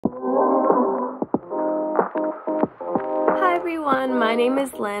everyone, my name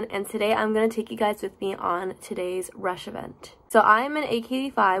is Lynn and today I'm going to take you guys with me on today's Rush event. So I am in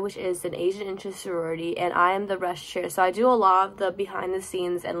AKD5, which is an Asian interest sorority, and I am the Rush chair. So I do a lot of the behind the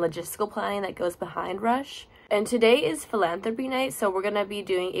scenes and logistical planning that goes behind Rush. And today is philanthropy night, so we're going to be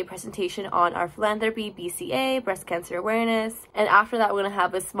doing a presentation on our philanthropy, BCA, breast cancer awareness, and after that we're going to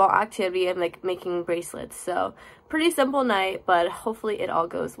have a small activity of like making bracelets. So pretty simple night, but hopefully it all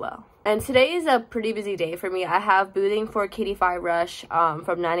goes well. And today is a pretty busy day for me. I have boothing for KD5 Rush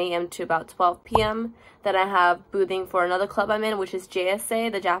from 9 a.m. to about 12 p.m. Then I have boothing for another club I'm in, which is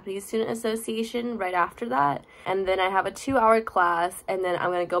JSA, the Japanese Student Association, right after that. And then I have a 2-hour class, and then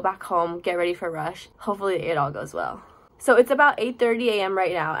I'm going to go back home, get ready for Rush. Hopefully it all goes well. So it's about 8:30 a.m.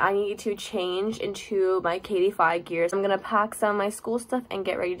 right now. I need to change into my KD5 gears. I'm going to pack some of my school stuff and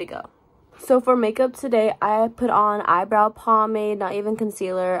get ready to go. So for makeup today, I put on eyebrow pomade, not even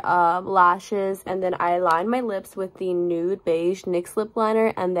concealer, lashes, and then I lined my lips with the nude beige NYX lip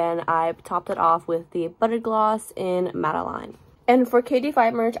liner, and then I topped it off with the butter gloss in Madeline. And for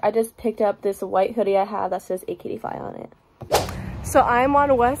KD5 merch, I just picked up this white hoodie I have that says AKD5 on it. So I'm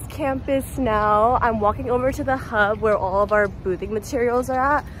on West Campus now. I'm walking over to the hub where all of our boothing materials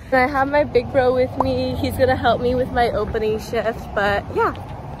are at. And I have my big bro with me. He's gonna help me with my opening shift, but yeah.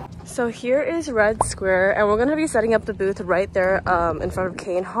 So here is Red Square, and we're going to be setting up the booth right there in front of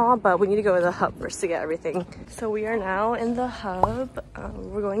Kane Hall, but we need to go to the hub first to get everything. So we are now in the hub.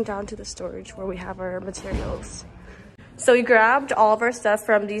 We're going down to the storage where we have our materials. So we grabbed all of our stuff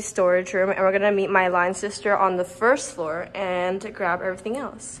from the storage room, and we're going to meet my line sister on the first floor and grab everything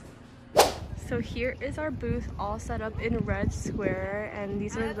else. So here is our booth all set up in Red Square, and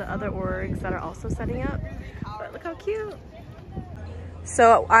these are the other orgs that are also setting up. But look how cute!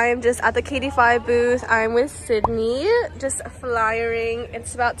 So I'm just at the KD5 booth. I'm with Sydney, just flyering.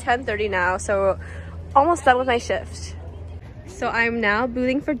 It's about 10:30 now, so almost done with my shift. So I'm now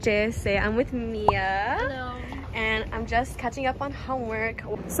boothing for JSA. I'm with Mia. Hello. And I'm just catching up on homework.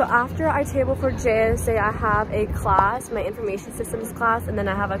 So after I table for JSA, I have a class, my information systems class, and then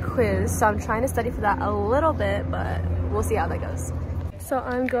I have a quiz. So I'm trying to study for that a little bit, but we'll see how that goes. So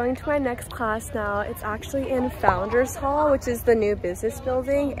I'm going to my next class now. It's actually in Founders Hall, which is the new business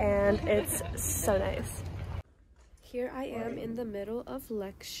building, and it's so nice. Here I am in the middle of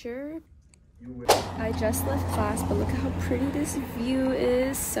lecture. I just left class, but look at how pretty this view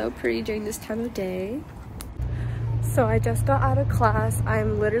is. So pretty during this time of day. So I just got out of class.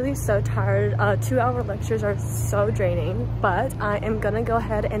 I'm literally so tired. 2-hour lectures are so draining, but I am gonna go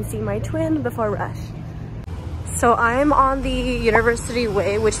ahead and see my twin before Rush. So I'm on the University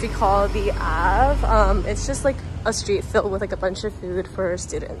Way, which we call the Ave. It's just like a street filled with like a bunch of food for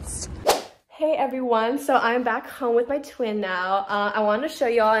students. Hey everyone, so I'm back home with my twin now. I want to show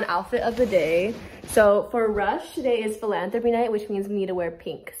y'all an outfit of the day. So for Rush, today is philanthropy night, which means we need to wear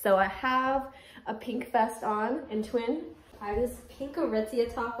pink. So I have a pink vest on, and twin, I have this pink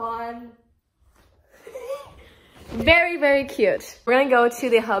Aritzia top on. Very, very cute. We're gonna go to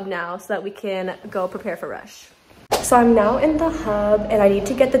the hub now so that we can go prepare for Rush. So I'm now in the hub, and I need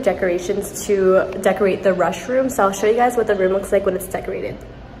to get the decorations to decorate the Rush room. So I'll show you guys what the room looks like when it's decorated.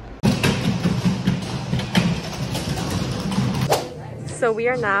 So we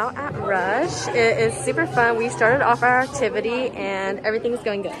are now at Rush. It is super fun. We started off our activity and everything's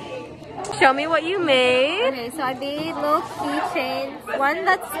going good. Show me what you made. Okay, so I made little keychains. One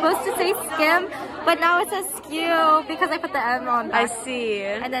that's supposed to say Skim, but now it says SKU because I put the M on that. I see.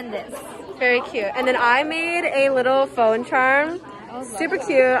 And then this. Very cute. And then I made a little phone charm. Super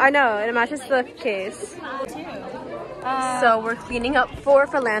cute. I know, and it matches the case. So we're cleaning up for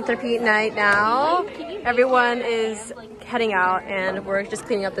philanthropy night now. Everyone is heading out and we're just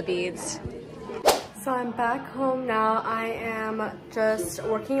cleaning up the beads. So I'm back home now. I am just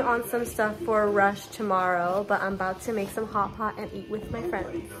working on some stuff for Rush tomorrow, but I'm about to make some hot pot and eat with my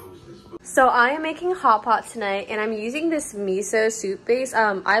friends. So I am making hot pot tonight, and I'm using this miso soup base.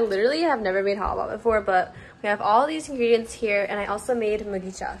 I literally have never made hot pot before, but we have all these ingredients here, and I also made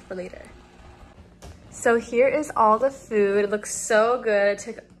mugicha for later. So here is all the food. It looks so good. It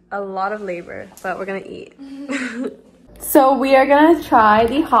took a lot of labor, but we're gonna eat. So we are gonna try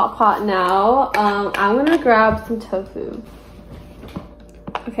the hot pot now. I'm gonna grab some tofu.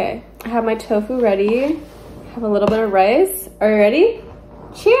 Okay, I have my tofu ready. Have a little bit of rice. Are you ready?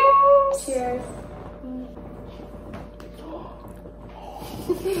 Cheers! Cheers.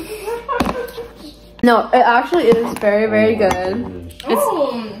 No, it actually is very, very good.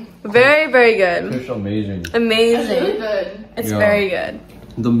 It's very, very good. It's amazing. Amazing. It's really good. It's very good.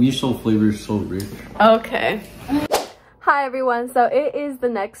 The miso flavor is so rich. Okay. Hi everyone, so it is the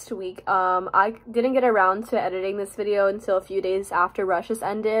next week. I didn't get around to editing this video until a few days after Rush has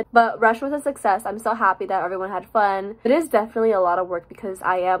ended, but Rush was a success. I'm so happy that everyone had fun. It is definitely a lot of work because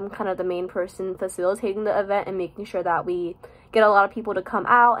I am kind of the main person facilitating the event and making sure that we get a lot of people to come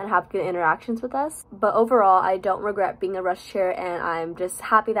out and have good interactions with us. But overall, I don't regret being a Rush chair, and I'm just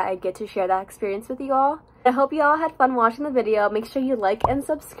happy that I get to share that experience with you all. I hope you all had fun watching the video. Make sure you like and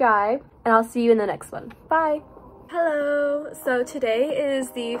subscribe, and I'll see you in the next one. Bye! Hello! So today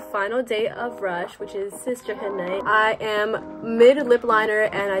is the final day of Rush, which is Sisterhood Night. I am mid lip liner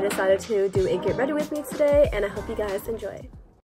and I decided to do a get ready with me today, and I hope you guys enjoy.